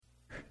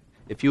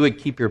If you would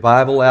keep your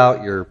Bible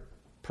out, your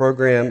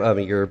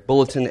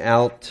bulletin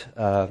out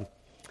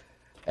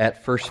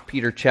at 1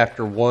 Peter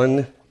chapter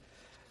 1.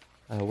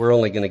 We're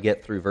only going to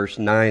get through verse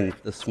 9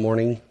 this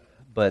morning,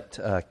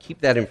 but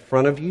keep that in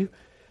front of you.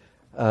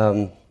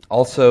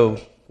 Also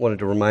wanted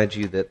to remind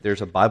you that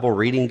there's a Bible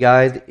reading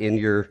guide in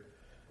your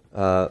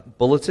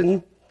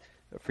bulletin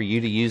for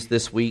you to use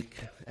this week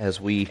as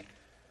we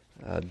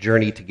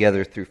journey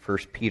together through 1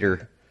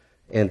 Peter.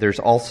 And there's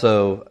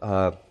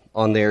also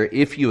on there,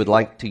 if you would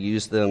like to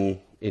use them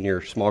in your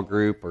small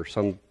group or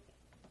some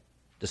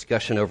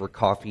discussion over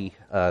coffee,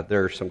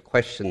 there are some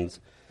questions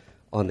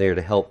on there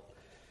to help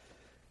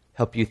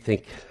you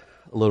think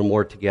a little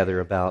more together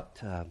about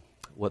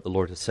what the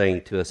Lord is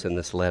saying to us in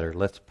this letter.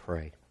 Let's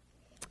pray.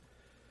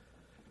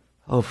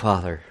 Oh,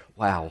 Father,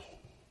 wow.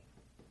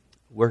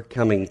 We're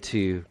coming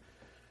to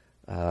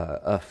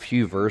a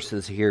few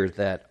verses here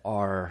that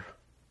are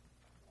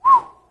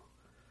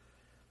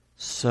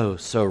so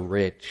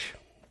rich.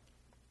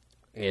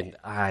 And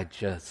I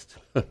just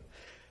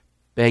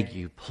beg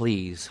you,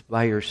 please,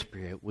 by your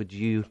Spirit, would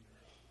you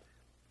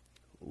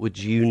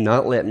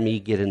not let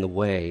me get in the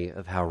way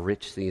of how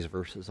rich these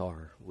verses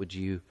are? Would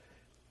you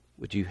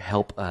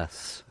help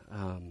us?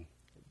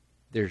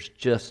 There's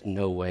just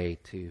no way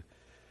to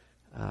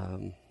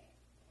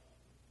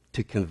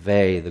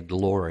convey the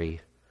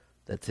glory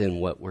that's in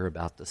what we're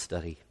about to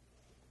study,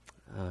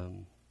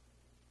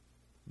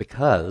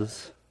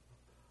 because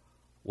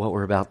what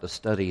we're about to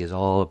study is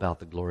all about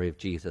the glory of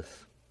Jesus.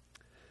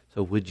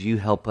 So would you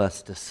help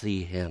us to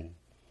see Him?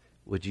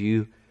 Would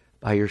you,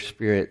 by your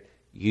Spirit,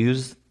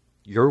 use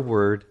your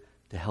word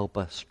to help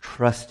us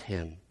trust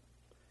Him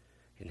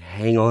and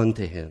hang on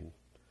to Him?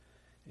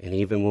 And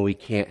even when we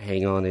can't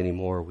hang on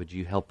anymore, would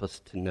you help us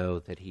to know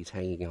that He's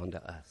hanging on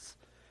to us?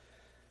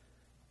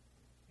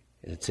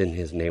 And it's in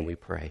His name we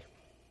pray.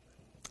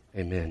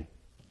 Amen.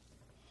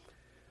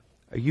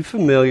 Are you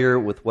familiar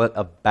with what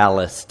a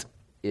ballast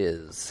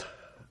is?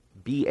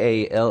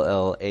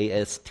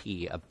 Ballast,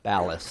 a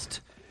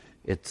ballast.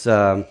 It's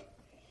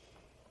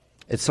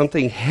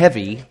something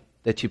heavy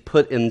that you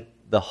put in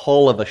the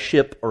hull of a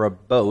ship or a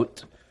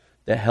boat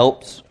that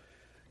helps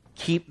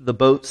keep the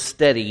boat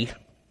steady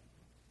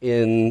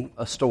in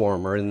a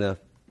storm or in the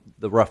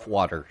rough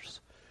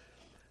waters.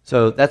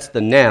 So that's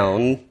the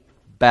noun,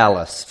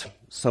 ballast,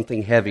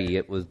 something heavy.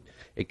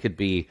 It could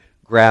be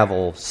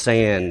gravel,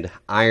 sand,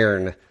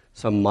 iron.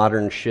 Some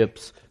modern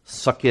ships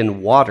suck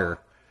in water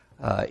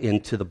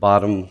into the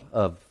bottom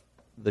of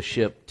the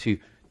ship to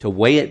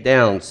weigh it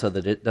down so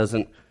that it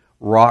doesn't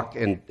rock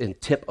and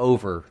tip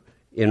over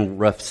in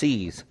rough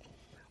seas.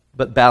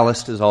 But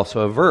ballast is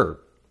also a verb.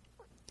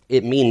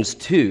 It means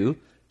to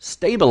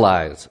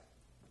stabilize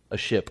a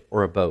ship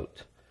or a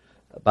boat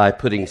by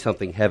putting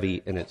something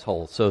heavy in its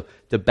hull. So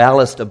to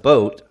ballast a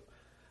boat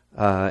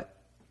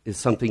is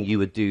something you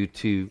would do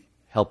to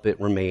help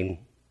it remain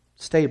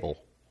stable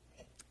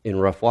in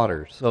rough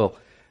waters. So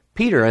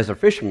Peter, as a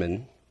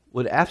fisherman,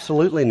 would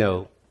absolutely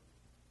know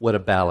what a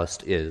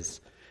ballast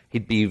is.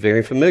 He'd be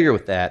very familiar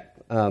with that.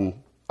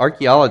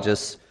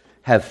 Archaeologists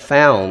have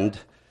found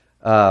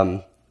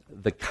the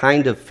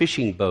kind of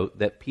fishing boat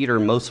that Peter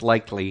most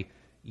likely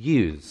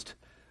used.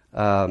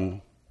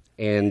 And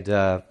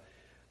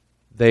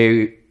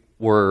they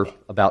were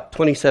about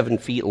 27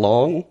 feet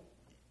long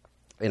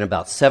and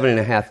about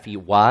 7.5 feet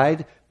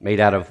wide,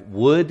 made out of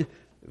wood,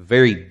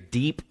 very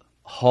deep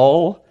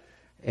hull,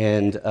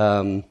 and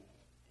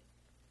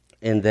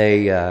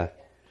they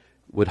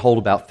would hold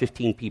about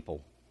 15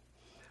 people.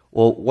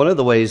 Well, one of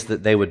the ways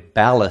that they would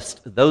ballast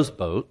those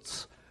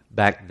boats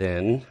back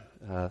then,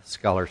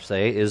 scholars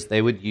say, is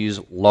they would use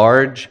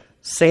large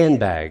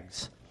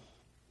sandbags,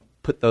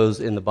 put those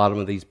in the bottom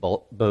of these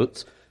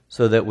boats,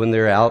 so that when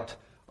they're out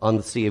on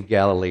the Sea of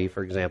Galilee,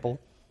 for example,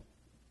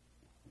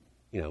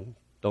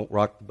 don't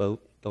rock the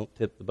boat, don't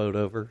tip the boat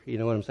over, you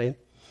know what I'm saying?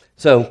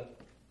 So,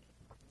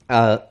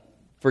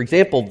 for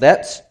example,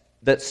 that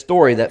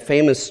story, that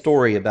famous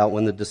story about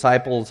when the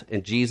disciples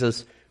and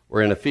Jesus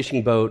were in a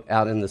fishing boat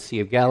out in the Sea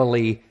of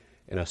Galilee,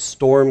 and a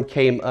storm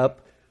came up,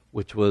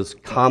 which was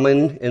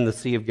common in the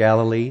Sea of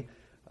Galilee.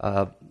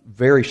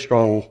 Very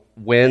strong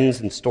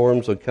winds and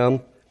storms would come.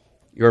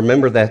 You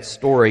remember that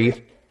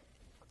story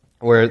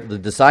where the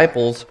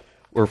disciples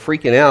were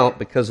freaking out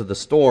because of the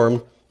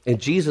storm,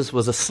 and Jesus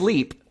was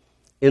asleep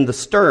in the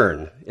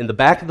stern, in the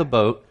back of the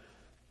boat,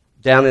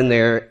 down in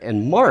there,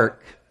 and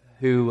Mark,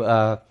 who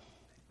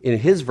in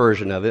his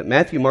version of it,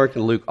 Matthew, Mark,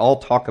 and Luke all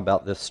talk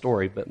about this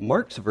story, but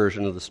Mark's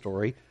version of the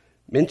story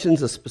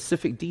mentions a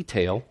specific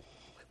detail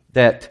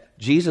that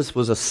Jesus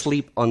was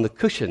asleep on the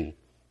cushion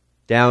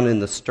down in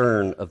the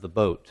stern of the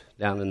boat,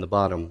 down in the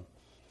bottom.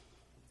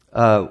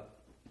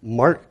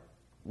 Mark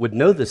would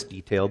know this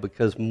detail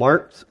because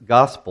Mark's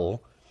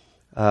gospel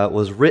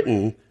was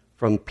written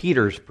from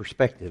Peter's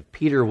perspective.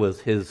 Peter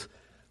was his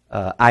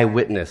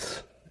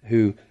eyewitness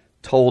who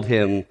told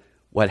him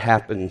what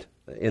happened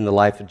in the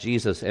life of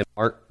Jesus, and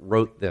Mark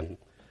wrote them.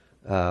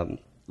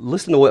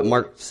 Listen to what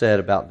Mark said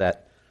about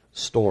that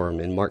storm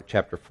in Mark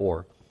chapter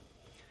 4.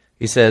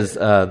 He says,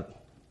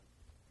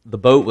 The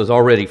boat was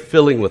already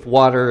filling with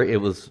water. It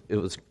was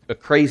a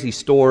crazy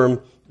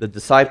storm. The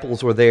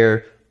disciples were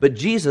there, but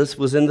Jesus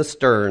was in the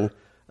stern,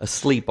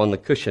 asleep on the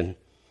cushion.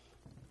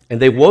 And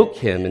they woke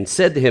him and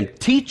said to him,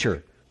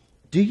 "Teacher,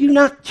 do you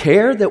not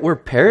care that we're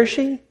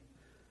perishing?"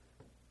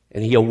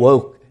 And he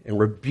awoke and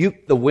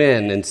rebuked the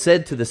wind and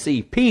said to the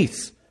sea,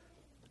 "Peace,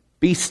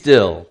 be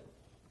still."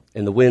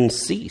 And the wind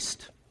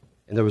ceased,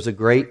 and there was a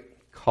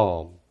great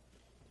calm.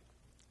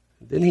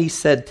 Then he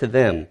said to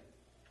them,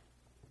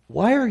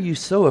 "Why are you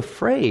so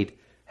afraid?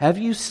 Have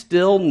you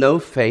still no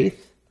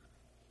faith?"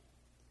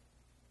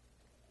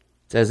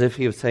 It's as if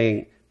he was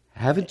saying,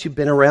 "Haven't you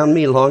been around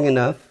me long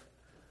enough?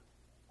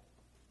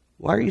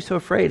 Why are you so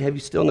afraid? Have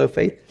you still no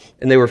faith?"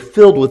 And they were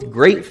filled with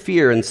great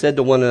fear and said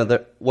to one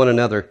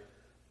another,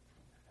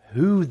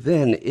 "Who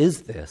then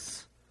is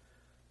this,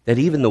 that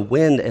even the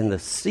wind and the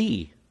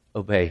sea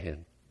obey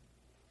him?"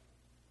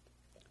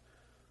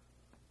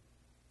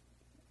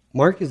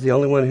 Mark is the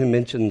only one who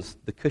mentions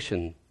the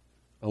cushion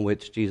on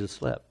which Jesus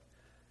slept.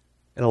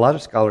 And a lot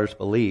of scholars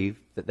believe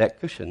that that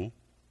cushion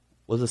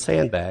was a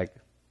sandbag,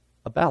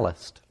 a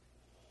ballast,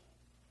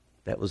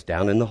 that was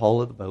down in the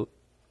hull of the boat,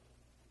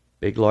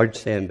 big, large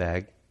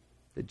sandbag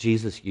that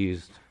Jesus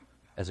used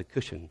as a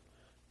cushion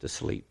to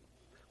sleep.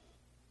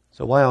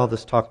 So why all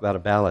this talk about a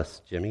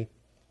ballast, Jimmy?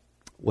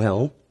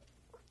 Well,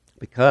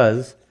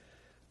 because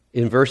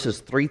in verses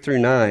 3 through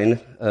 9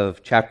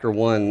 of chapter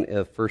 1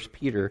 of 1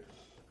 Peter,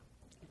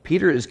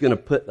 Peter is going to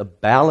put a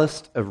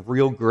ballast of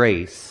real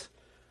grace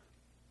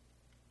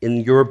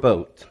in your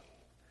boat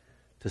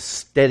to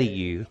steady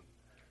you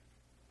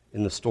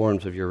in the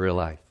storms of your real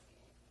life.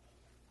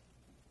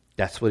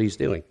 That's what he's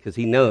doing, because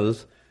he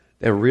knows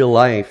that real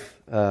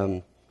life,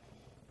 the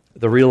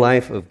real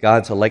life of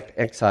God's elect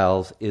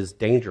exiles is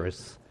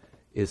dangerous,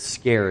 is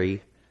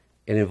scary,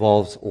 and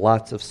involves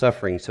lots of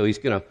suffering. So he's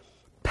going to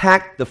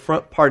pack the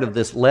front part of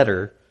this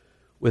letter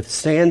with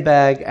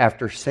sandbag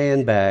after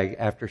sandbag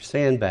after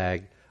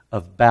sandbag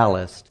of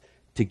ballast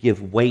to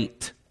give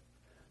weight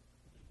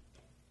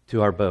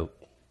to our boat,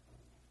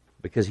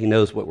 because he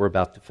knows what we're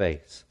about to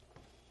face.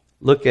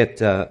 Look at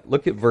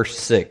verse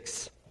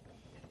 6.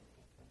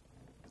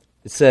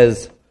 It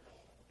says,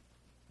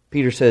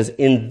 Peter says,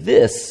 "In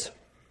this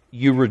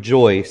you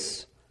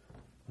rejoice,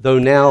 though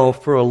now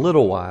for a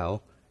little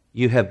while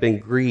you have been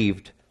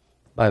grieved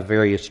by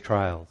various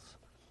trials."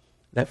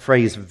 That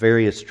phrase,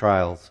 various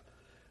trials,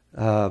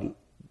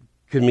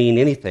 could mean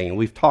anything.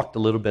 We've talked a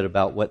little bit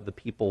about what the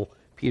people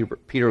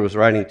Peter was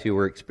writing to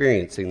were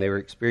experiencing. They were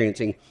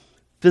experiencing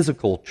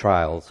physical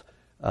trials,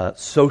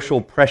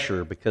 social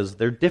pressure, because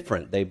they're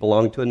different. They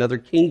belong to another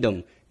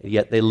kingdom, and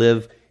yet they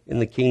live in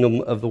the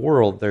kingdom of the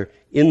world. They're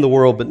in the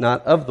world, but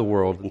not of the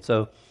world. And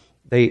so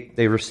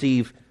they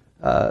receive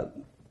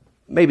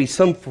maybe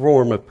some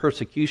form of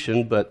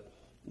persecution, but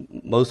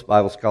most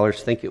Bible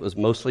scholars think it was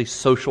mostly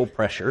social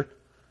pressure,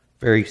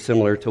 very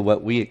similar to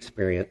what we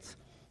experience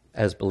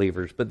as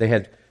believers. But they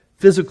had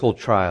physical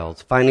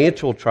trials,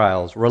 financial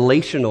trials,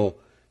 relational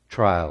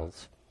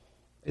trials.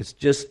 It's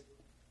just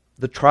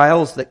the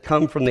trials that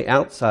come from the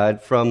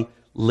outside from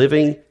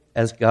living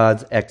as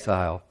God's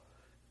exile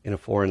in a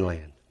foreign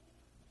land.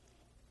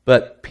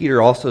 But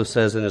Peter also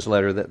says in his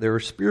letter that there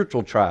were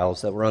spiritual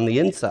trials that were on the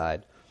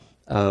inside.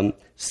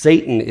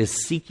 Satan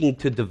is seeking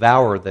to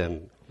devour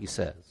them, he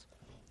says.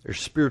 There's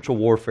spiritual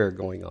warfare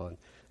going on.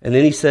 And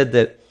then he said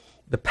that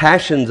the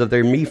passions of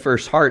their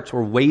me-first hearts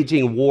were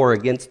waging war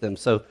against them.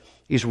 So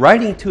he's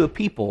writing to a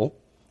people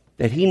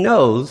that he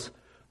knows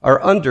are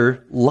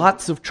under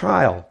lots of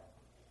trial.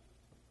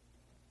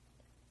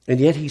 And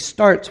yet he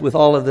starts with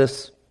all of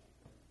this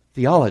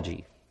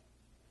theology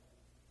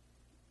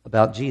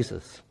about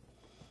Jesus.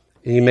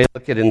 And you may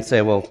look at it and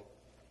say, well,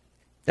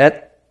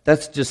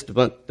 that's just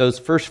those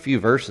first few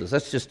verses,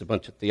 that's just a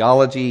bunch of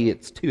theology.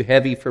 It's too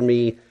heavy for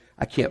me.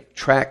 I can't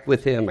track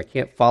with him. I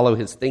can't follow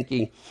his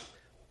thinking.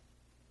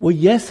 Well,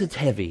 yes, it's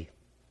heavy,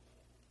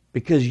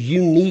 because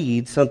you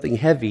need something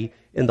heavy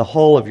in the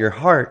hull of your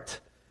heart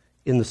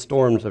in the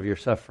storms of your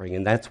suffering.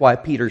 And that's why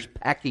Peter's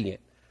packing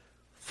it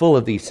full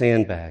of these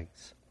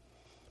sandbags.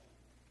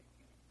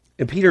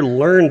 And Peter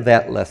learned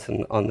that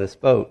lesson on this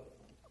boat.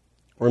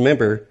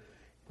 Remember,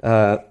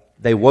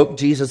 they woke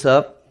Jesus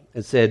up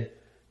and said,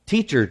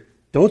 "Teacher,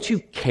 don't you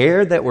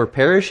care that we're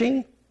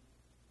perishing?"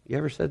 You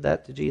ever said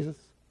that to Jesus?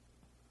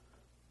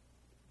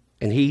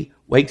 And he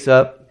wakes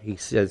up, he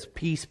says,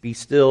 "Peace, be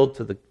still,"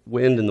 to the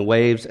wind and the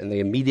waves, and they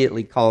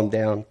immediately calmed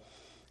down.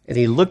 And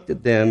he looked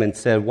at them and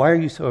said, "Why are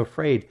you so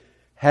afraid?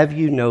 Have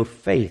you no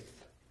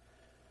faith?"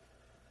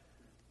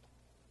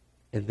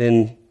 And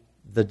then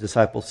the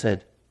disciples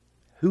said,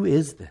 "Who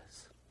is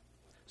this?"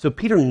 So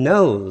Peter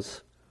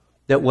knows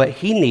that what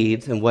he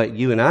needs and what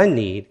you and I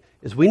need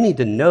is we need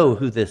to know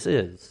who this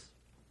is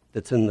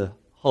that's in the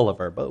hull of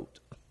our boat.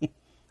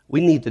 We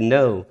need to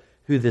know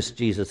who this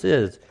Jesus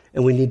is,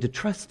 and we need to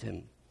trust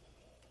him.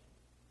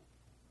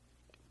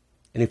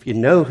 And if you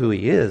know who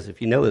he is,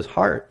 if you know his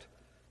heart,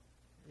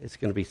 it's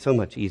going to be so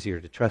much easier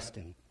to trust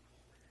him.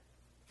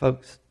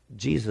 Folks,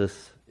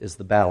 Jesus is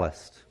the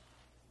ballast.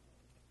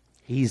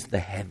 He's the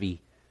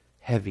heavy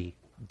heavy,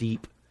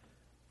 deep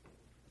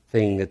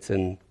thing that's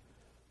in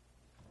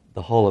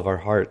the hull of our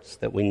hearts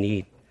that we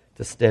need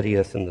to steady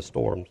us in the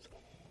storms.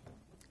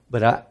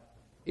 But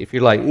if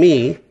you're like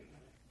me,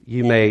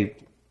 you may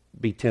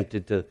be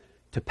tempted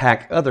to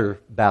pack other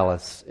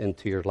ballasts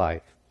into your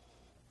life.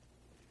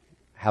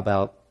 How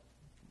about,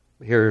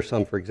 here are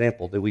some for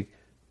example. Do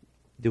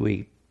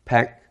we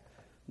pack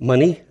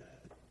money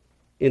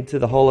into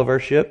the hull of our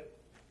ship?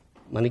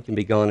 Money can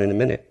be gone in a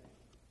minute.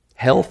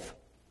 Health,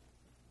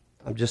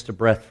 I'm just a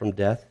breath from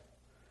death.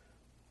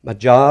 My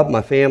job,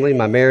 my family,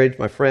 my marriage,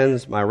 my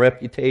friends, my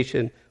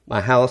reputation, my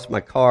house,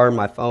 my car,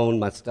 my phone,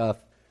 my stuff.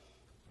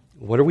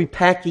 What are we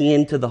packing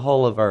into the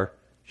hull of our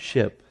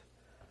ship?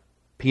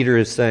 Peter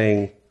is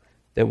saying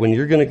that when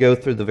you're going to go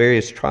through the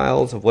various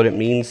trials of what it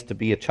means to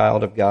be a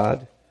child of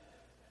God,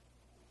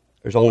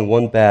 there's only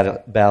one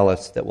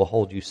ballast that will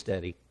hold you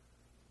steady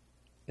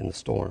in the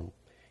storm.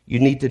 You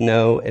need to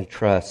know and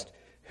trust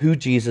who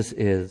Jesus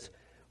is,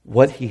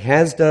 what he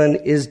has done,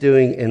 is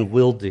doing, and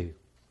will do.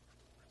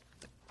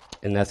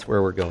 And that's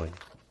where we're going.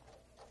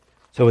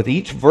 So with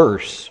each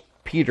verse,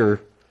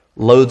 Peter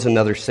loads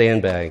another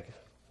sandbag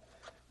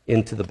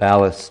into the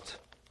ballast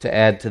to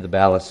add to the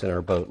ballast in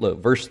our boat.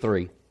 Look, verse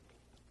 3.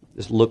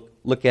 Just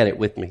look at it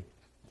with me.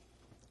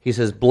 He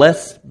says,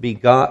 "Blessed be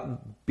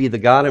the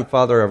God and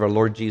Father of our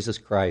Lord Jesus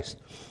Christ.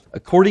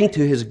 According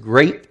to his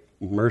great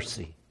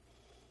mercy,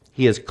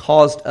 he has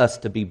caused us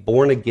to be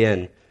born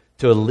again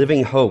to a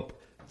living hope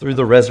through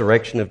the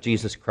resurrection of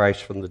Jesus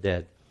Christ from the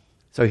dead."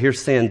 So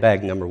here's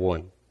sandbag number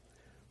 1.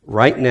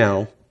 Right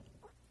now,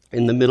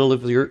 in the middle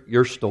of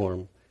your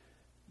storm,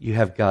 you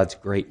have God's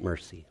great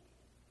mercy.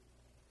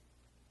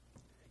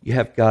 You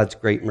have God's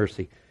great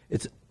mercy.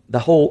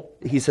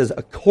 He says,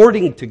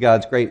 according to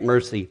God's great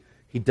mercy,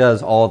 he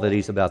does all that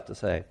he's about to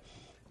say.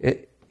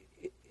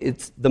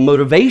 It's the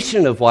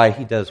motivation of why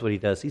he does what he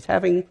does. He's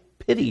having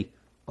pity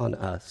on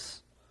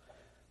us.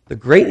 The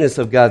greatness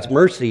of God's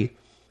mercy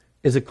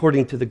is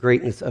according to the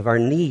greatness of our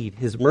need.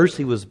 His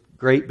mercy was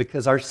great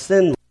because our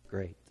sin was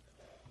great.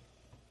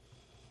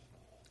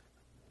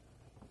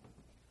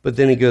 But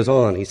then he goes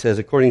on. He says,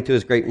 according to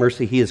his great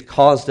mercy, he has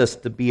caused us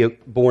to be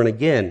born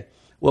again.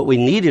 What we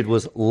needed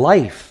was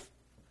life,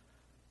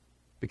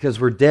 because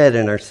we're dead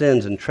in our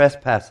sins and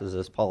trespasses,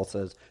 as Paul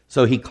says.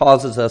 So he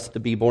causes us to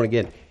be born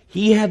again.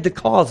 He had to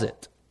cause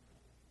it.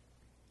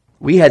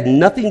 We had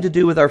nothing to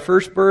do with our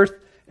first birth,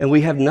 and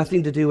we have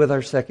nothing to do with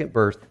our second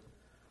birth.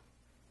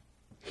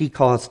 He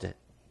caused it.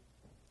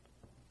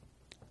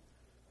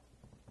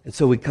 And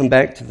so we come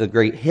back to the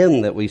great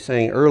hymn that we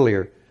sang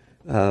earlier.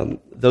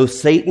 Though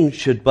Satan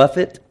should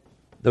buffet,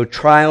 though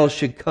trials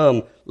should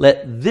come,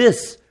 let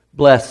this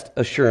blessed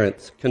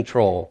assurance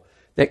control,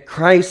 that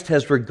Christ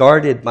has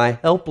regarded my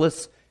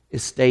helpless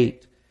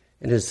estate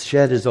and has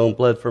shed his own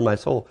blood for my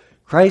soul.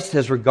 Christ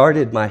has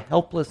regarded my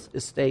helpless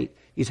estate.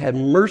 He's had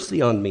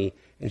mercy on me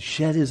and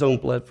shed his own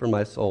blood for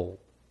my soul.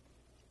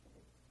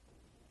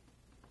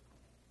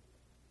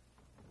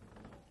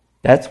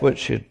 That's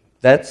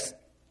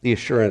the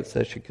assurance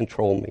that should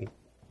control me.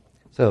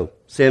 So,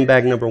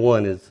 sandbag number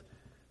 1 is,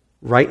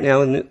 right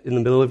now in the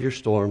middle of your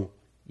storm,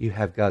 you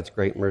have God's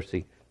great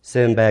mercy.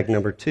 Sandbag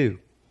number 2,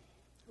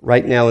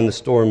 right now in the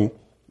storm,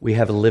 we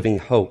have a living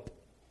hope.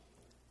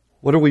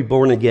 What are we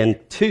born again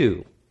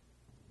to?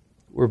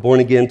 We're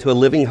born again to a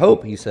living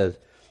hope, he says.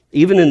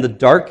 Even in the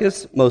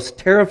darkest, most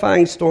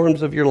terrifying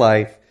storms of your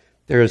life,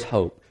 there is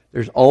hope.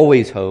 There's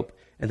always hope,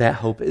 and that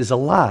hope is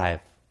alive.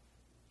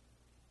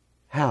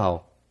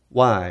 How?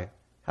 Why?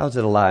 How is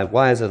it alive?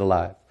 Why is it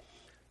alive?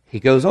 He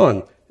goes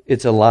on.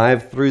 It's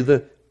alive through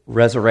the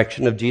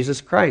resurrection of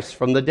Jesus Christ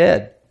from the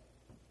dead.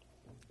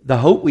 The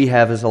hope we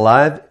have is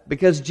alive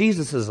because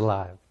Jesus is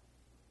alive.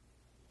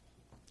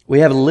 We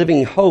have a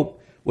living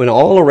hope when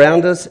all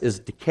around us is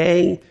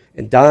decaying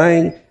and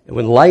dying, and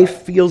when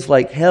life feels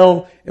like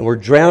hell, and we're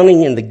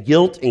drowning in the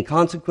guilt and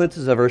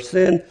consequences of our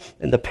sin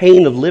and the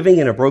pain of living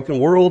in a broken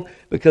world,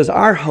 because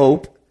our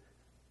hope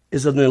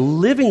is in a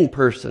living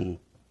person,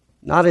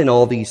 not in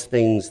all these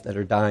things that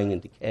are dying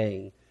and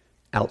decaying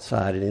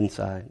outside and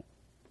inside.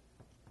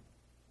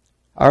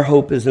 Our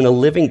hope is in a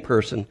living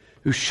person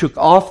who shook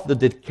off the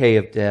decay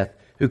of death,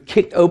 who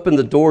kicked open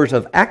the doors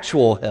of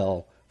actual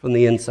hell from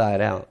the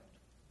inside out,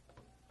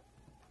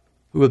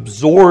 who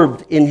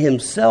absorbed in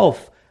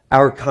himself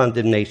our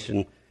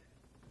condemnation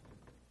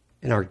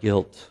and our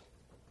guilt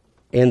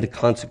and the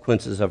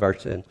consequences of our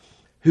sin,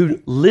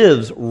 who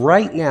lives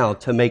right now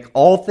to make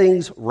all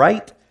things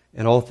right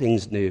and all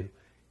things new.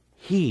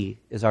 He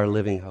is our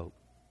living hope.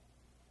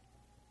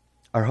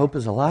 Our hope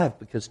is alive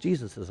because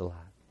Jesus is alive.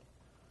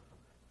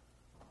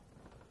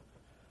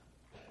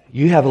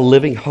 You have a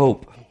living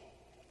hope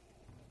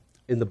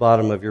in the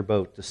bottom of your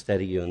boat to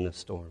steady you in this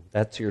storm.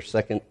 That's your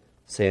second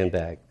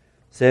sandbag.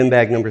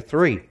 Sandbag number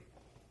 3.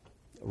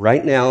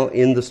 Right now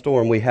in the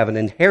storm, we have an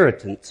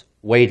inheritance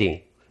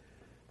waiting.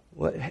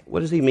 What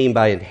does he mean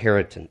by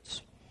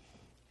inheritance?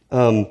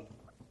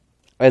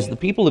 As the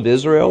people of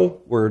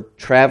Israel were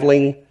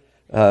traveling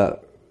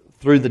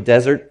through the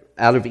desert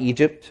out of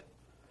Egypt,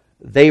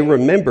 they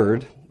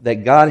remembered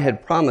that God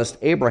had promised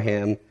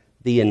Abraham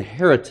the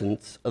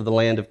inheritance of the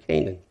land of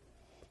Canaan.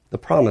 The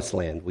promised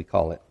land, we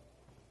call it.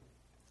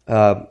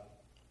 And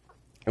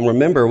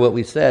remember what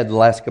we said the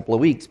last couple of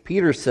weeks.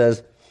 Peter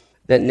says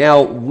that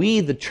now we,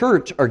 the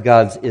church, are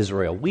God's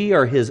Israel. We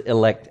are his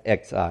elect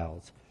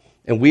exiles.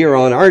 And we are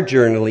on our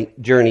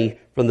journey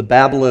from the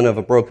Babylon of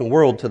a broken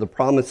world to the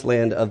promised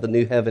land of the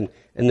new heaven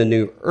and the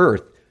new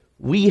earth.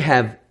 We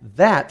have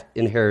that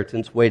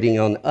inheritance waiting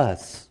on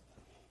us,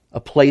 a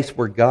place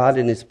where God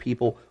and his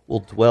people will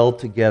dwell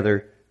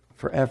together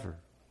forever.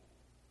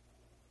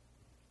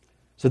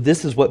 So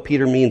this is what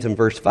Peter means in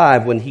verse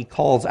 5 when he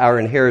calls our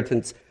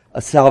inheritance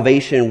a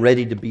salvation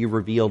ready to be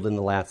revealed in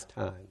the last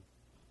time.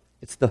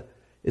 It's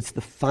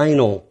the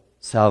final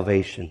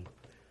salvation.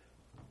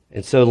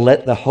 And so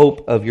let the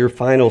hope of your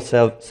final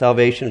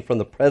salvation from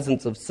the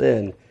presence of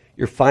sin,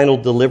 your final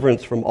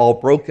deliverance from all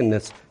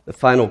brokenness, the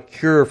final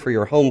cure for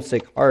your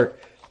homesick heart,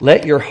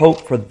 let your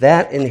hope for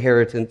that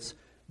inheritance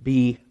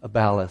be a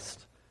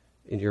ballast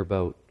in your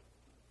boat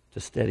to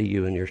steady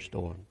you in your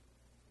storm.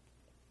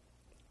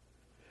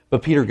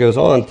 But Peter goes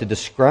on to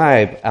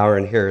describe our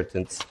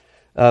inheritance.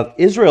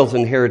 Israel's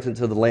inheritance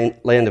of the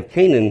land of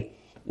Canaan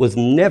was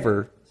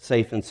never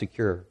safe and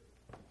secure.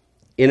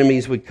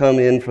 Enemies would come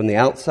in from the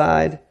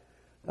outside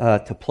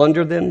to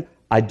plunder them.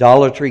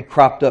 Idolatry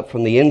cropped up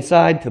from the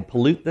inside to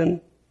pollute them.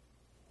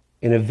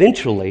 And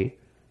eventually,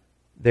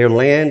 their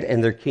land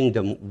and their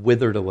kingdom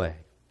withered away.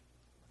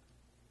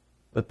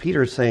 But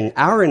Peter is saying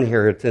our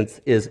inheritance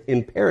is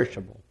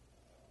imperishable.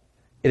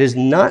 It is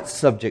not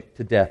subject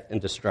to death and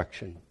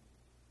destruction.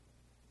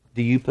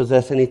 Do you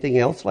possess anything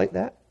else like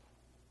that?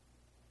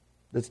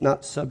 That's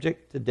not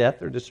subject to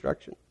death or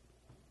destruction?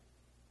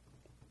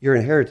 Your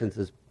inheritance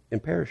is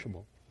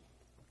imperishable.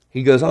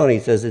 He goes on, he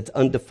says it's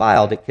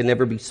undefiled. It can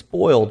never be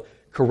spoiled,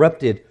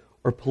 corrupted,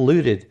 or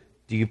polluted.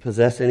 Do you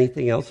possess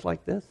anything else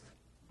like this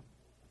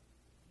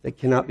that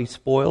cannot be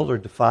spoiled or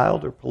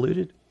defiled or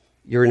polluted?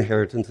 Your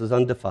inheritance is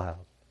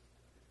undefiled.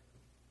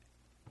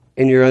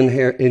 And your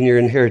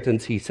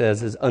inheritance, he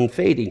says, is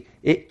unfading.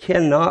 It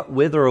cannot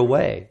wither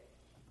away.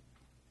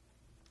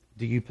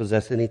 Do you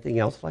possess anything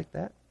else like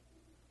that?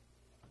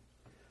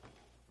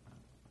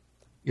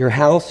 Your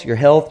house, your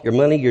health, your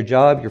money, your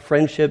job, your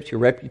friendships, your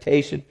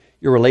reputation,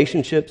 your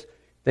relationships,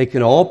 they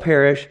can all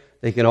perish,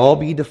 they can all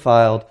be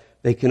defiled,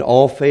 they can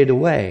all fade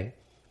away.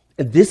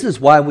 And this is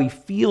why we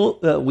fear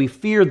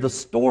the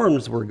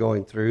storms we're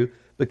going through,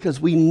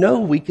 because we know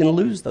we can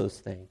lose those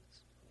things.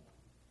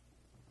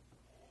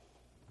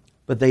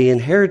 But the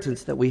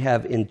inheritance that we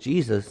have in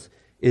Jesus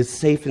is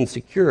safe and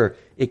secure.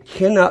 It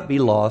cannot be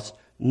lost.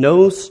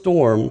 No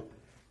storm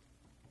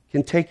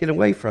can take it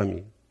away from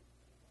you.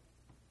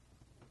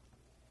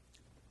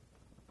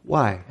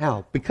 Why?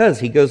 How? Because,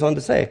 he goes on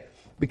to say,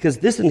 because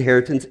this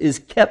inheritance is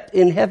kept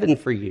in heaven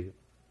for you.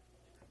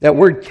 That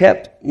word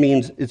kept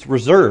means it's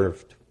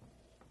reserved.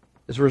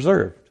 It's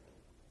reserved.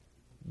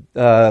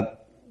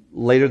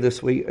 Later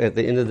this week, at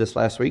the end of this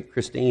last week,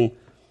 Christine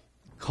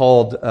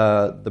called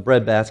the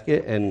bread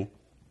basket and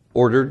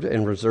ordered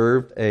and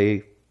reserved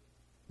a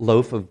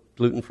loaf of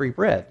gluten-free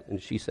bread.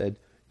 And she said,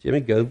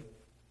 Jimmy, go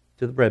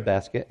to the bread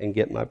basket and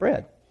get my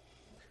bread.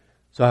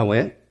 So I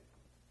went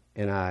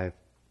and I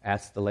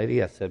asked the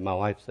lady, I said, my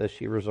wife says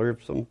she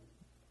reserved some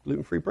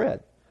gluten-free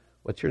bread.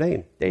 What's your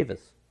name? Davis.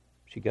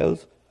 She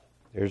goes,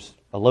 there's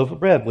a loaf of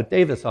bread with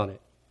Davis on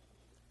it.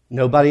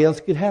 Nobody else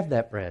could have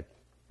that bread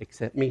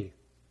except me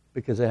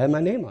because it had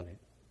my name on it.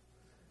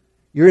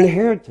 Your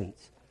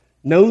inheritance.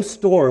 No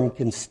storm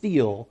can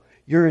steal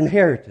your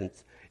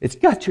inheritance. It's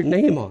got your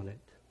name on it.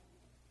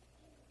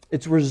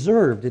 It's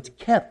reserved. It's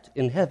kept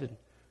in heaven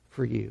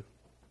for you.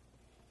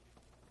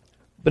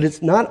 But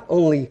it's not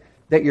only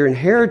that your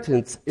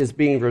inheritance is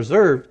being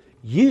reserved,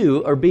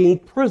 you are being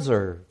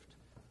preserved.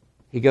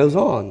 He goes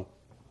on.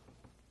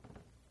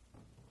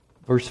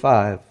 Verse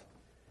 5.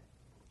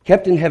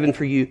 Kept in heaven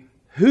for you,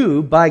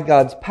 who by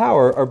God's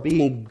power are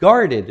being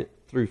guarded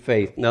through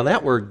faith. Now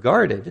that word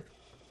guarded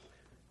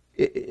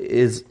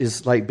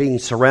is like being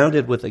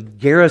surrounded with a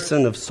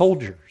garrison of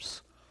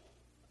soldiers.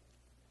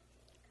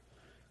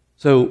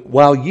 So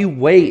while you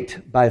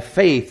wait by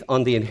faith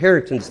on the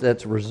inheritance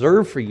that's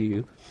reserved for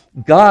you,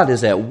 God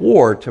is at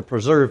war to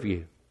preserve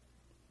you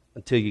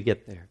until you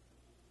get there.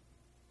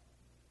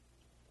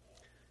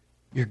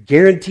 You're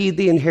guaranteed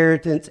the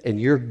inheritance and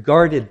you're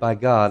guarded by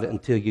God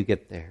until you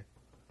get there.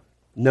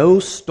 No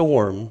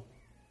storm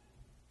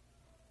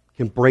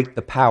can break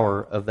the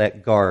power of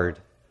that guard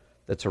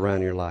that's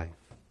around your life.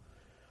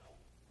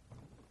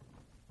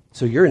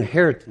 So your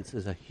inheritance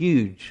is a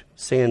huge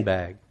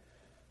sandbag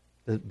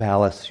that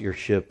ballasts your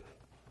ship.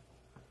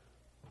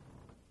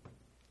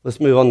 Let's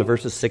move on to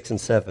verses 6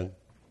 and 7.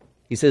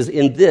 He says,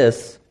 in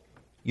this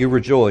you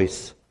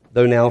rejoice,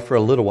 though now for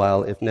a little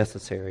while, if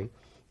necessary,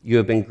 you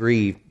have been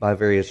grieved by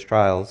various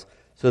trials,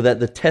 so that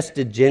the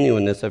tested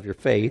genuineness of your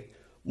faith,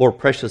 more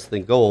precious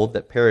than gold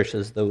that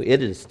perishes though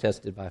it is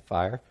tested by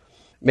fire,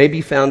 may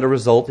be found to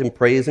result in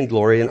praise and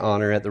glory and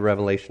honor at the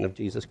revelation of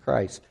Jesus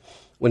Christ.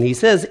 When he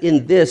says,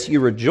 in this you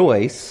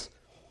rejoice,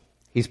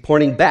 He's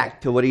pointing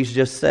back to what he's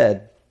just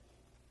said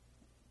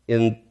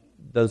in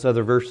those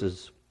other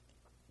verses,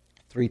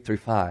 3 through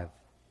 5.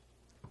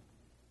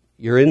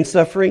 You're in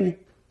suffering,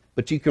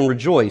 but you can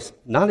rejoice,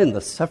 not in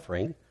the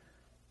suffering.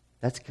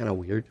 That's kind of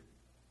weird.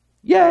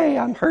 Yay,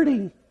 I'm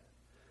hurting.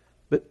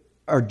 But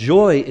our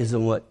joy is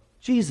in what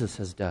Jesus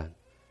has done,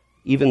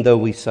 even though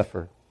we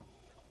suffer.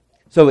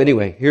 So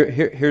anyway,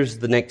 here's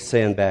the next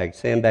sandbag.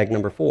 Sandbag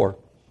number 4.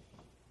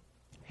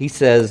 He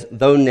says,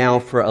 though now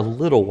for a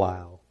little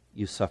while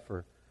you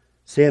suffer.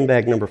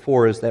 Sandbag number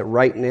 4 is that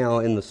right now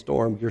in the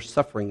storm, your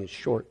suffering is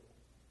short.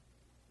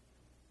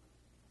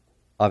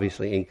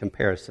 Obviously, in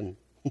comparison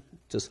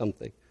to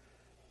something.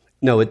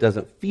 No, it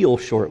doesn't feel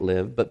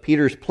short-lived, but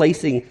Peter's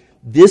placing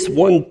this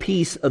one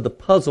piece of the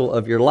puzzle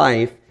of your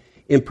life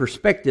in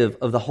perspective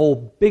of the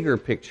whole bigger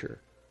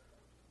picture.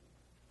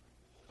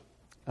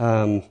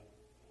 I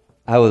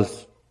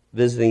was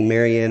visiting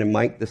Marianne and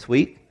Mike this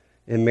week,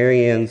 and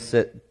Marianne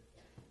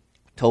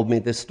told me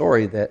this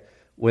story that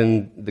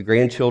when the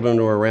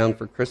grandchildren were around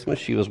for Christmas,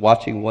 she was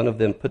watching one of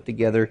them put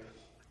together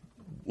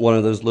one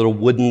of those little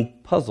wooden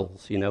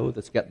puzzles,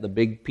 that's got the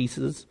big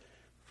pieces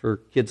for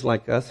kids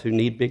like us who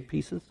need big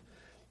pieces.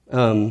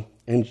 And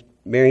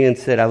Marianne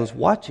said, I was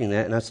watching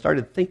that, and I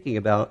started thinking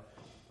about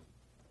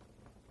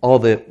all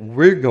that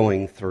we're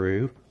going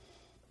through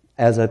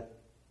as a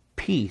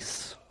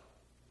piece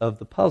of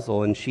the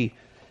puzzle. And she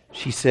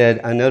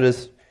said, I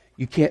noticed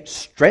you can't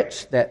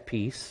stretch that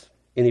piece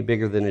any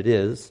bigger than it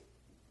is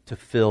to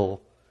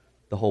fill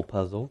the whole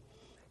puzzle.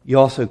 You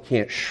also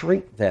can't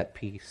shrink that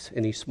piece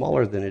any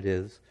smaller than it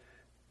is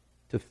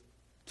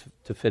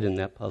to fit in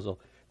that puzzle.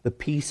 The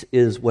piece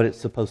is what it's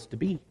supposed to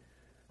be.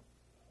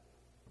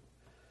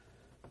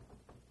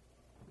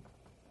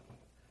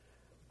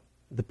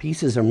 The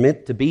pieces are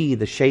meant to be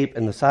the shape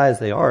and the size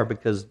they are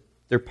because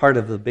they're part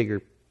of the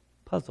bigger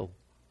puzzle.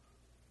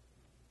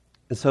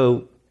 And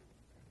so,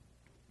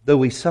 though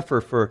we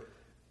suffer for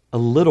a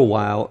little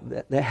while,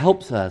 that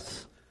helps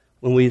us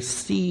when we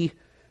see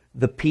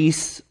the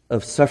piece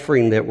of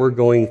suffering that we're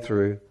going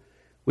through,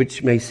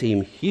 which may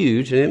seem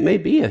huge, and it may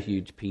be a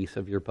huge piece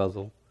of your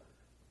puzzle,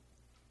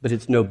 but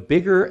it's no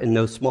bigger and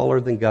no smaller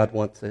than God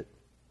wants it.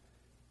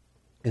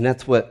 And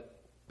that's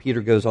what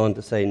Peter goes on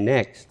to say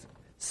next.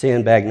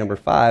 Sandbag number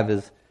 5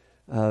 is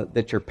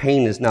that your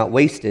pain is not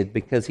wasted,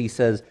 because he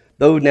says,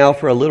 though now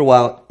for a little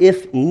while,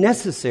 if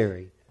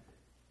necessary,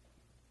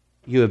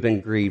 you have been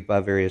grieved by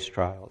various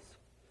trials.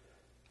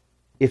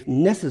 If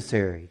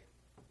necessary,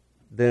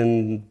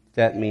 then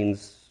that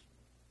means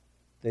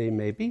they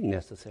may be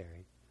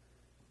necessary.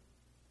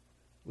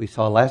 We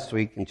saw last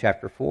week in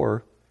chapter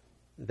 4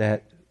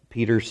 that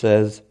Peter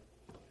says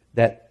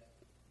that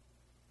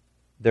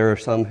there are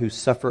some who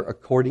suffer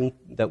according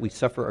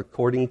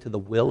to the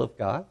will of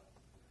God.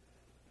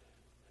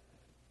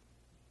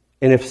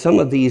 And if some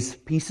of these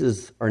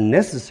pieces are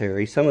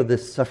necessary, some of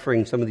this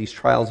suffering, some of these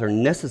trials are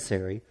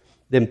necessary,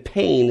 then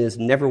pain is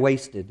never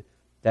wasted.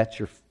 That's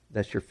your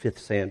 5th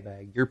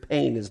sandbag. Your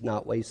pain is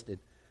not wasted.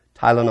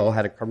 Tylenol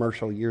had a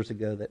commercial years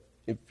ago that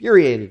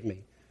infuriated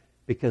me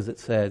because it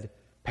said,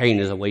 pain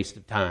is a waste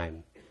of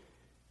time.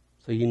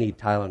 So you need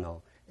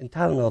Tylenol. And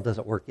Tylenol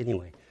doesn't work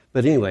anyway.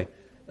 But anyway,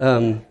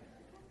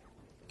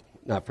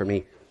 not for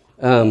me.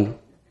 Pain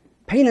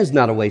is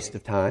not a waste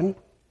of time.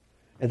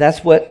 And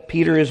that's what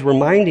Peter is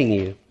reminding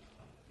you.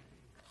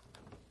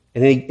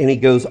 And he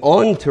goes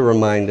on to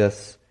remind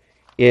us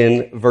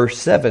in verse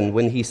 7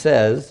 when he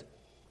says,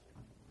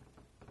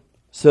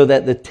 so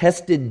that the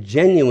tested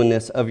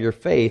genuineness of your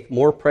faith,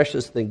 more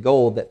precious than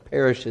gold that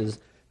perishes,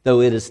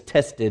 though it is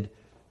tested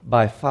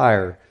by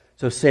fire.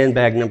 So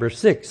sandbag number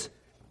 6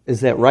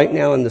 is that right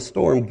now in the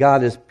storm,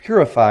 God is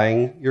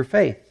purifying your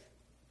faith.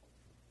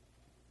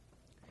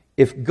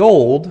 If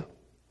gold,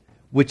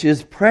 which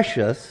is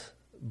precious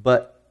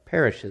but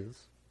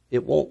perishes,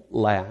 it won't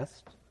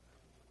last,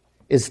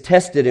 is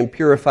tested and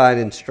purified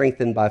and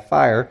strengthened by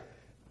fire,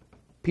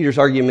 Peter's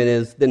argument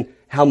is, then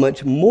how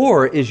much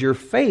more is your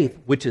faith,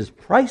 which is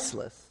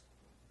priceless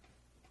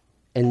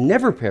and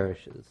never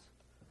perishes?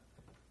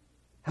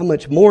 How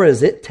much more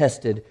is it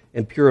tested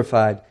and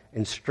purified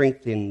and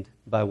strengthened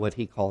by what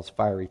he calls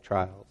fiery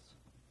trials?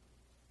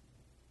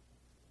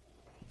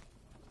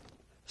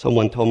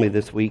 Someone told me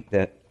this week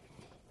that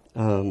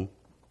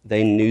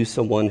they knew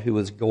someone who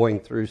was going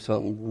through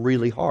something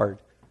really hard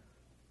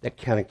that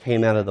kind of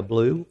came out of the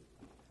blue.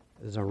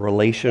 It was a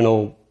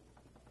relational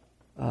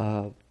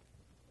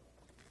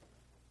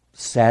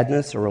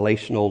sadness, a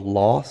relational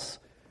loss,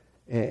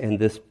 and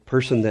this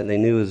person that they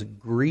knew is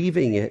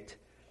grieving it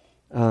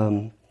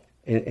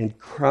and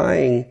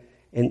crying,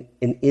 and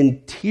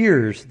in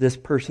tears, this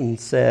person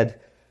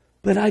said,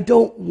 but I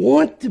don't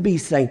want to be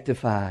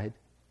sanctified.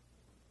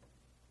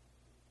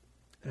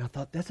 And I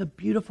thought, that's a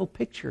beautiful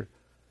picture.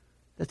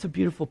 That's a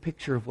beautiful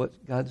picture of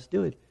what God's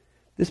doing.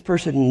 This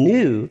person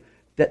knew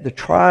that the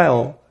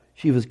trial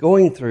she was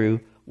going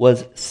through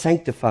was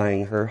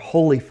sanctifying her,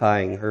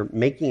 holifying her,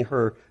 making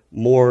her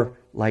more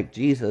like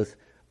Jesus,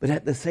 but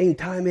at the same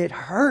time it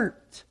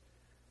hurt.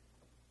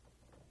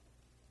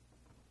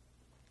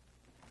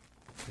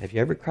 Have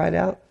you ever cried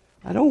out,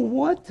 I don't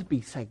want to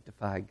be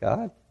sanctified,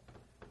 God?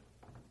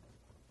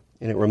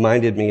 And it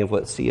reminded me of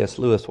what C.S.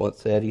 Lewis once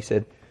said. He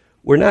said,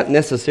 we're not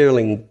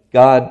necessarily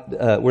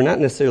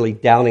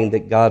doubting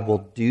that God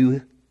will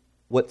do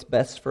what's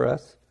best for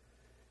us.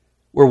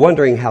 We're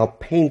wondering how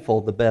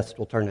painful the best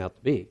will turn out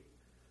to be.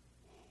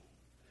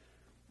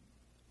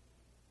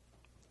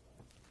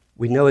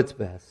 We know it's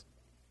best,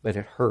 but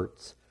it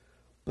hurts.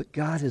 But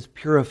God is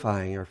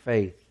purifying our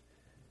faith.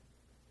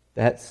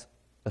 That's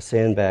a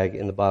sandbag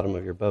in the bottom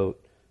of your boat.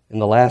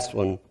 And the last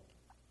one,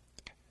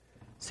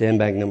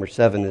 sandbag number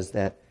 7, is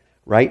that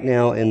right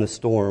now in the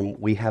storm,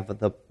 we have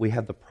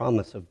the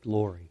promise of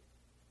glory.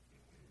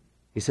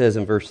 He says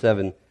in verse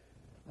 7,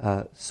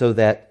 so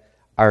that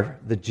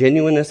the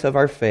genuineness of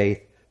our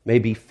faith may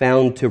be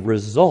found to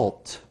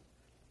result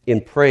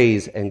in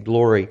praise and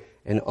glory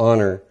and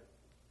honor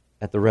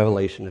at the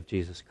revelation of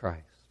Jesus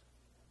Christ.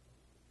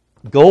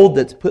 Gold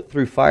that's put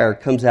through fire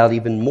comes out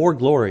even more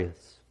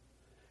glorious.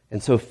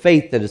 And so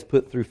faith that is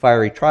put through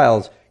fiery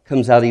trials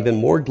comes out even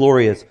more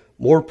glorious,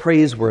 more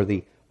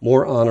praiseworthy,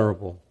 more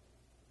honorable.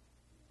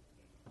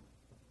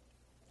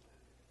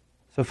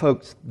 So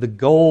folks, the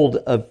gold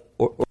of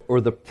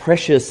or the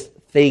precious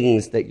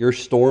things that your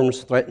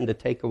storms threaten to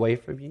take away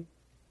from you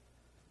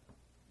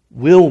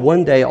will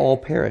one day all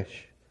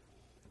perish.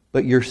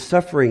 But your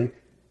suffering,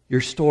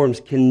 your storms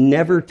can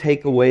never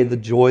take away the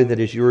joy that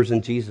is yours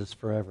in Jesus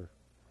forever.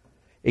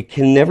 It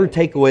can never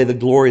take away the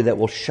glory that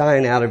will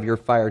shine out of your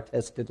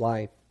fire-tested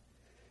life.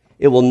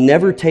 It will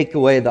never take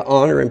away the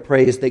honor and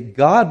praise that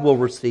God will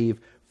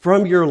receive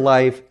from your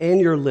life and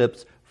your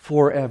lips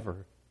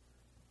forever.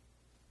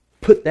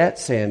 Put that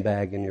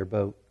sandbag in your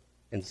boat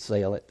and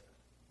sail it.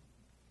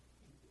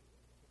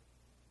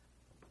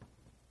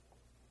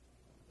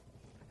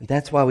 And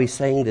that's why we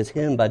sang this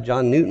hymn by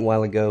John Newton a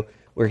while ago,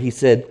 where he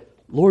said,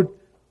 Lord,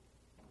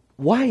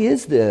 why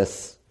is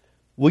this?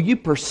 Will you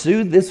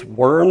pursue this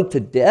worm to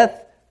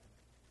death?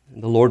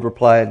 And the Lord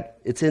replied,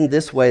 it's in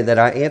this way that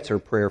I answer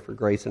prayer for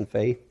grace and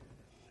faith.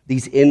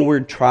 These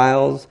inward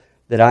trials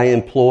that I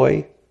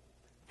employ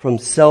from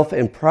self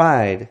and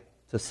pride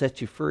to set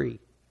you free.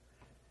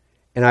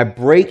 And I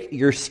break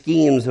your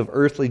schemes of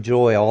earthly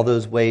joy, all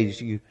those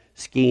ways you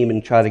scheme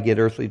and try to get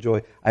earthly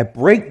joy. I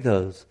break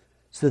those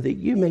so that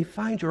you may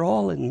find your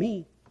all in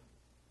me.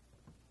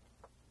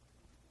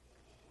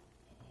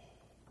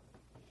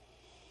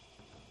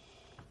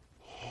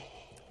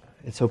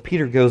 And so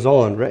Peter goes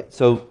on, right?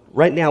 So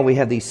right now we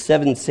have these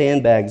 7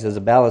 sandbags as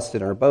a ballast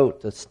in our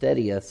boat to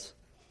steady us.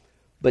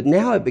 But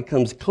now it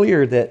becomes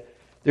clear that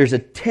there's a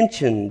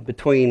tension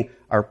between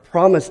our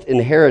promised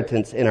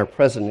inheritance and our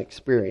present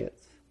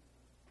experience.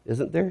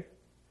 Isn't there?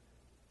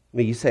 I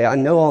mean, you say, I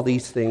know all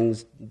these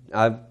things.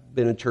 I've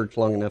been in church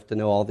long enough to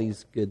know all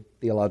these good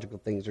theological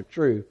things are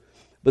true.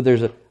 But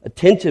there's a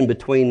tension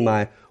between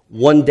my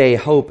one-day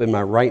hope and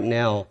my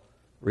right-now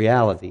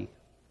reality.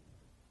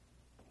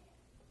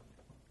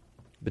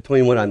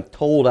 Between what I'm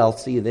told I'll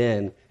see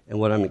then and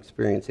what I'm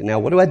experiencing now.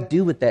 What do I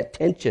do with that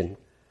tension?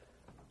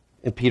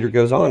 And Peter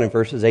goes on in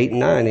verses 8 and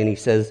 9, and he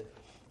says,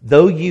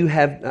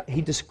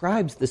 he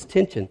describes this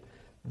tension.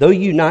 Though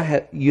you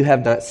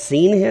have not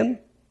seen him,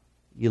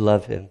 you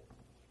love him.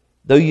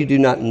 Though you do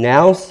not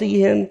now see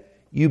him,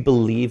 you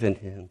believe in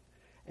him,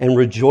 and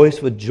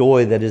rejoice with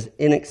joy that is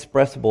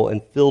inexpressible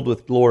and filled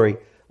with glory,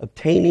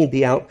 obtaining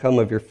the outcome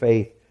of your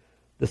faith,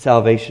 the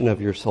salvation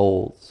of your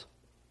souls.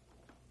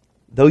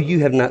 Though you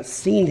have not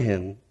seen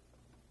him,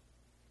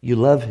 you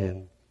love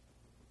him.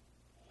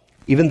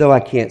 Even though I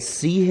can't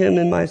see him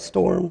in my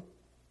storm,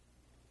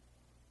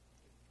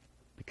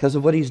 because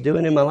of what he's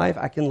doing in my life,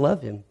 I can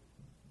love him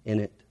in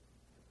it.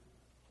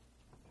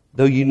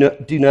 Though you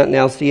do not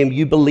now see him,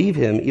 you believe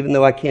him. Even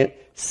though I can't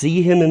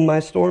see him in my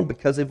storm,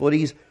 because of what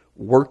he's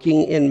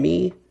working in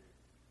me,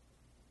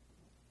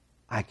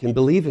 I can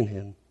believe in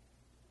him.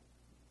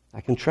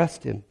 I can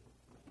trust him.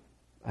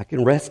 I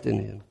can rest in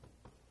him.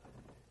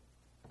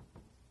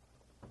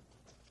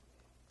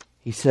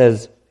 He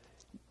says,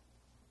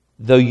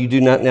 though you do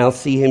not now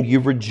see him,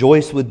 you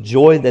rejoice with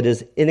joy that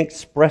is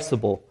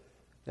inexpressible.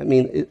 I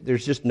mean,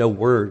 there's just no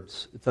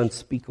words. It's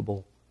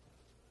unspeakable.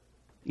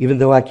 Even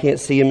though I can't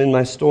see him in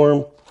my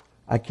storm,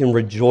 I can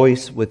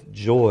rejoice with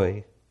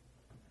joy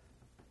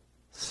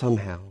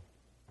somehow.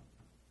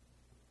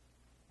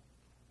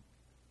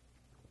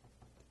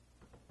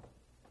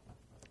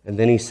 And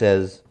then he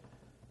says,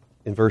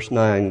 in verse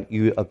 9,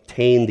 you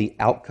obtain the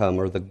outcome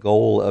or the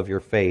goal of your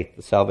faith,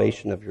 the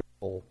salvation of your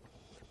soul.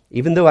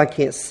 Even though I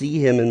can't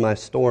see him in my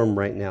storm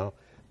right now,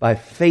 by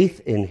faith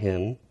in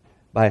him,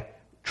 by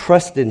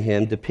trust in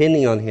him,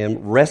 depending on him,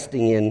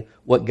 resting in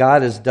what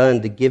God has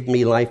done to give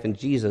me life in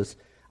Jesus,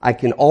 I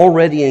can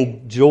already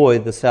enjoy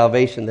the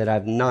salvation that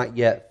I've not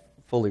yet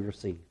fully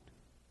received.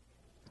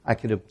 I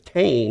can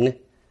obtain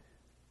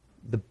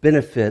the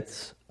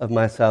benefits of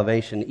my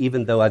salvation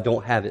even though I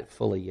don't have it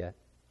fully yet.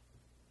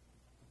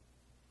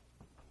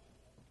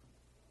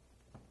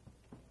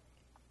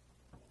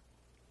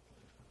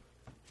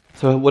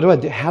 So what do I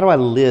do? How do I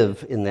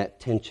live in that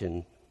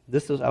tension? I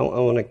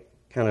want to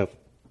kind of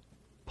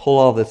pull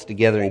all this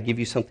together and give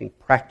you something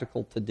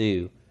practical to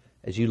do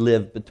as you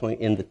live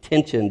in the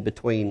tension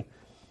between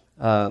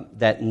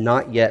that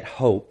not yet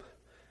hope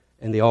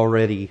and the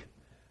already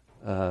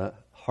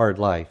hard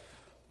life.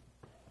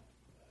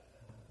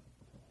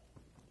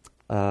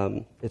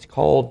 It's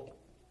called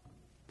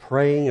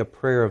praying a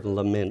prayer of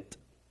lament.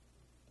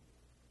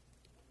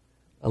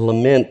 A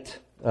lament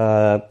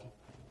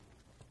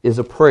is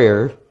a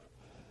prayer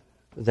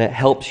that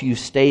helps you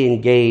stay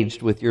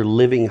engaged with your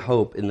living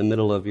hope in the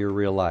middle of your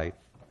real life.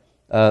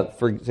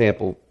 For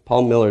example,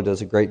 Paul Miller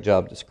does a great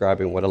job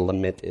describing what a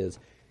lament is.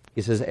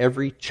 He says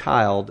every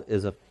child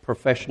is a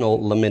professional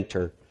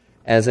lamenter,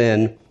 as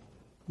in,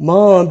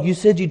 Mom, you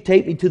said you'd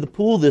take me to the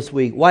pool this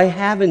week. Why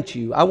haven't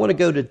you? I want to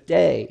go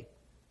today.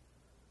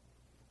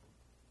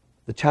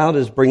 The child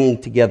is bringing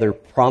together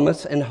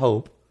promise and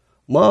hope.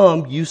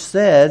 Mom, you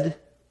said,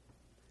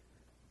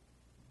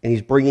 and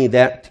he's bringing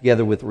that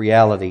together with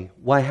reality.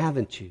 Why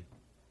haven't you?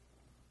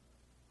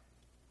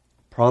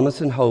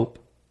 Promise and hope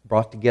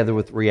brought together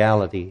with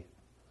reality.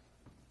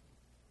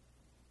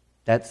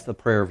 That's the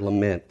prayer of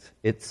lament.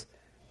 It's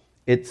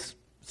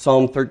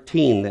Psalm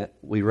 13 that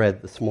we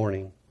read this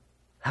morning.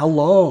 How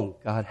long,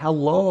 God? How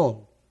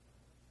long?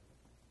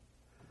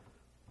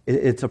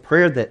 It's a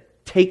prayer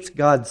that takes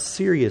God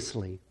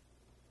seriously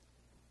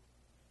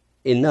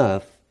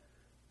enough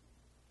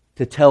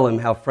to tell him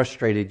how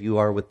frustrated you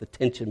are with the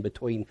tension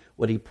between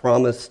what he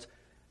promised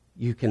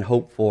you can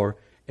hope for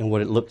and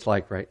what it looks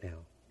like right now.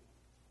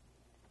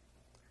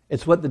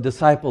 It's what the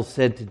disciples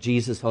said to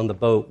Jesus on the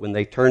boat when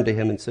they turned to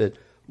him and said,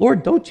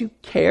 Lord, don't you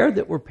care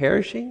that we're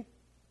perishing?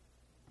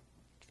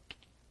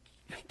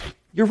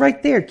 You're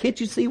right there. Can't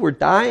you see we're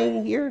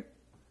dying here?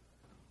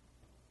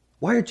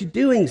 Why aren't you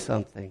doing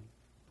something?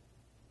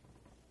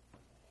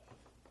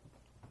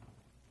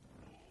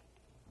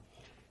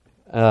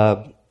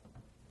 In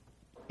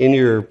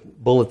your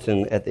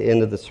bulletin at the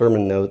end of the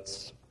sermon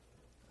notes,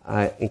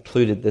 I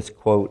included this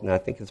quote, and I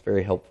think it's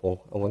very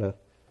helpful. I want to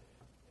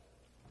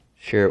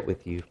share it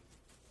with you.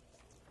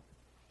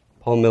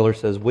 Paul Miller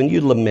says, when you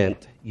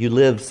lament, you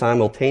live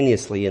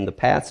simultaneously in the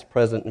past,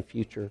 present, and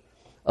future.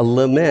 A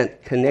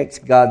lament connects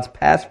God's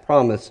past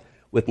promise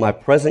with my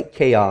present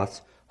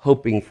chaos,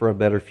 hoping for a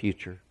better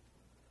future.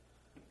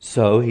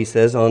 So, he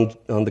says, on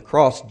the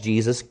cross,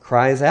 Jesus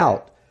cries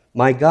out,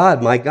 my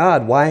God,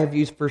 why have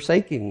you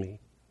forsaken me?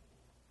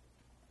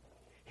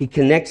 He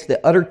connects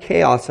the utter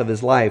chaos of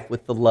his life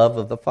with the love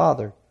of the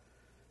Father.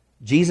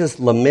 Jesus'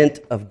 lament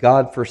of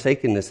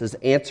God-forsakenness is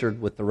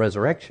answered with the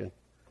resurrection.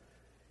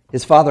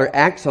 His Father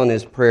acts on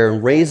his prayer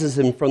and raises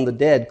him from the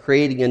dead,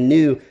 creating a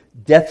new,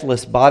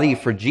 deathless body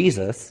for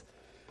Jesus,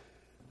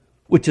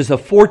 which is a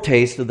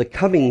foretaste of the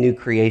coming new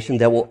creation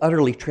that will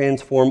utterly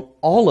transform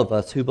all of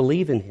us who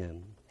believe in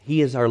him.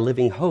 He is our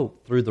living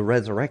hope through the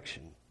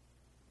resurrection.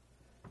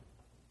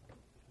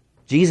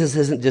 Jesus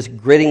isn't just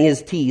gritting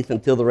his teeth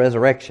until the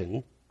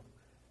resurrection,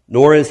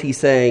 nor is he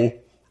saying,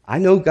 I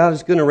know God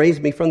is going to raise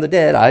me from the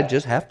dead, I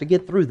just have to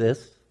get through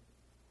this.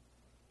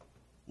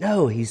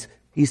 No, he's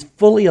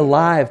fully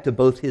alive to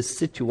both his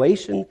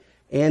situation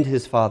and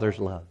his Father's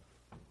love.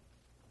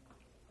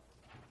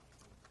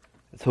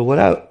 So what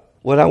I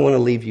want to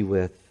leave you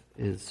with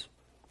is,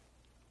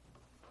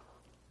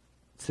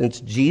 since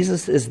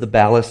Jesus is the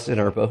ballast in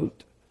our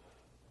boat,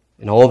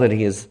 and all that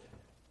he has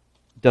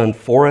done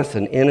for us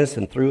and in us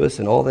and through us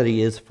and all that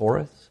he is for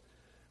us,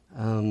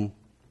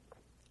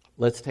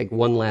 let's take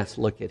one last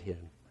look at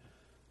him.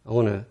 I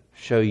want to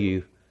show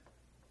you,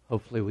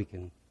 hopefully we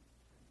can.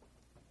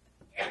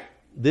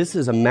 This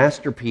is a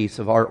masterpiece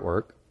of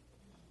artwork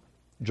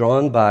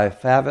drawn by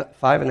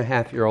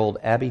 5.5-year-old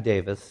Abby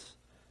Davis,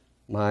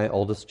 my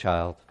oldest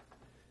child.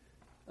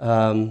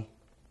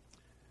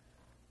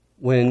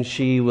 When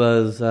she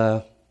was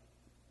at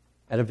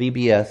a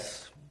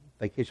VBS,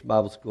 Vacation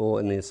Bible School,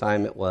 and the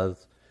assignment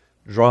was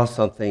draw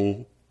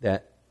something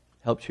that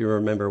helps you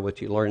remember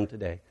what you learned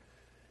today.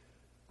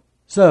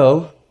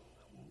 So,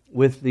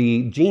 with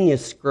the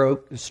genius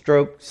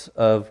strokes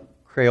of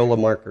Crayola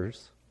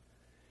markers,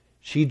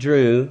 she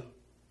drew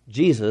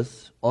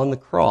Jesus on the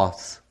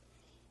cross.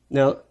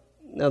 Now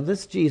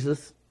this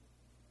Jesus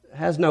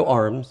has no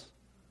arms,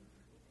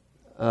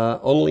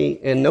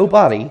 and no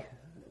body,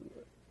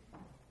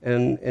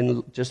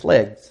 and just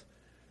legs.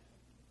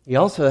 He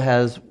also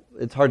has,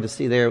 it's hard to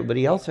see there, but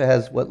he also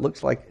has what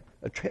looks like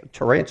a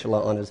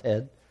tarantula on his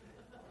head.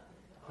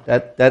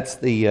 That's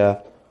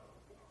the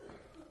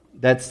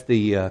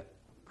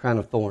crown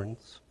of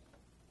thorns.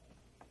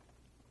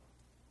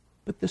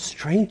 But the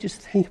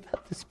strangest thing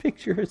about this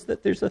picture is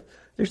that there's a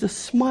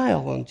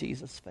smile on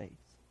Jesus' face.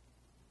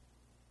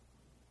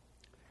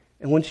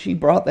 And when she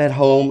brought that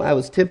home, I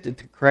was tempted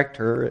to correct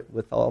her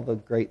with all the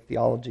great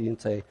theology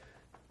and say,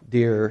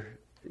 dear,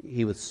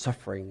 he was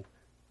suffering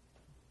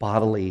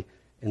bodily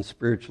and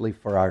spiritually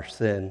for our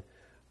sin.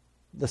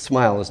 The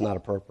smile is not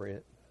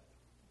appropriate.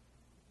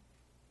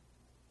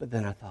 But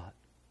then I thought,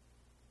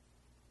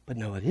 but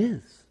no, it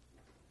is.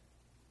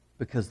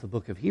 Because the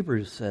book of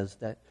Hebrews says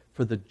that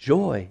for the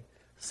joy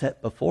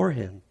set before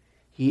him,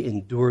 he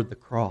endured the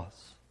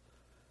cross.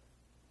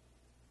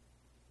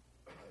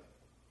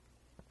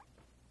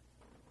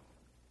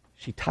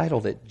 She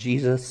titled it,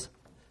 Jesus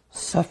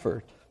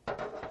Suffered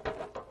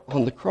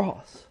on the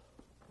Cross.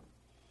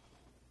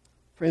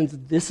 Friends,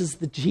 this is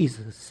the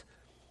Jesus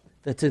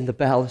that's in the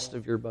ballast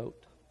of your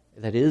boat.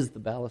 That is the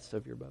ballast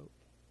of your boat.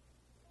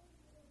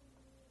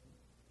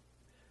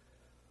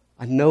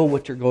 I know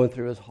what you're going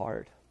through is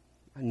hard.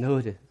 I know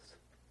it is.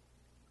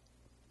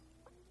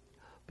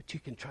 But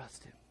you can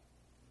trust Him.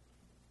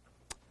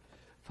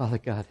 Father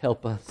God,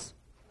 help us.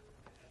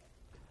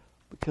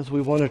 Because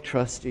we want to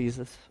trust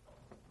Jesus.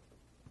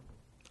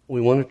 We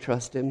want to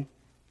trust Him.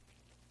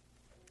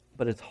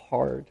 But it's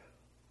hard.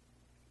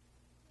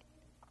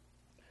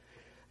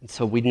 And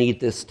so we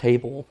need this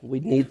table. We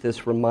need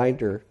this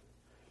reminder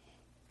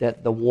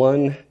that the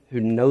one who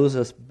knows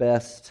us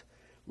best,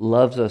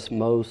 loves us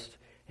most,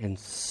 and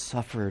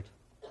suffered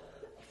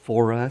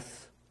for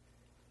us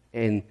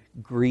and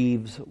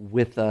grieves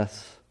with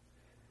us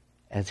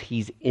as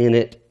He's in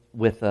it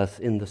with us,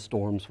 in the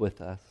storms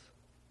with us.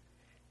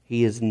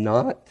 He is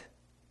not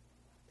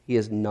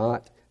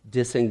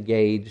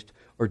disengaged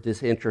or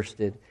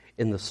disinterested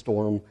in the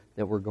storm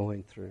that we're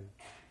going through.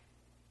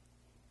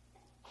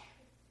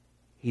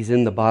 He's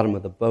in the bottom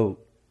of the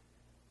boat.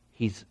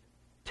 He's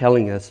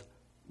telling us,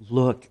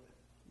 look,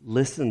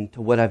 listen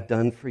to what I've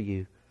done for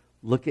you.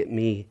 Look at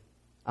me.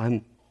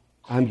 I'm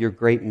your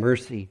great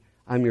mercy.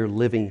 I'm your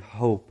living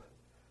hope.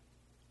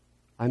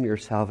 I'm your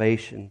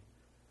salvation.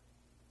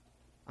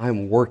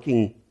 I'm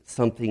working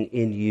something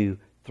in you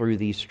through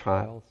these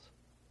trials.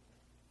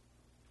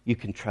 You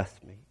can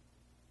trust me.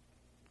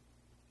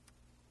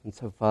 And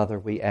so, Father,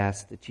 we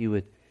ask that you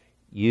would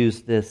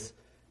use this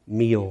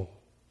meal,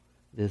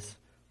 this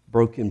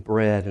broken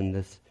bread and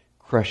this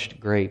crushed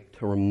grape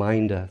to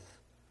remind us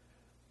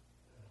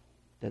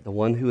that the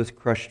one who is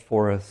crushed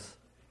for us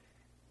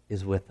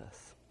is with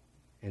us,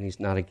 and He's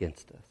not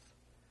against us.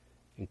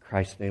 In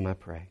Christ's name I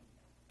pray.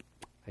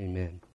 Amen.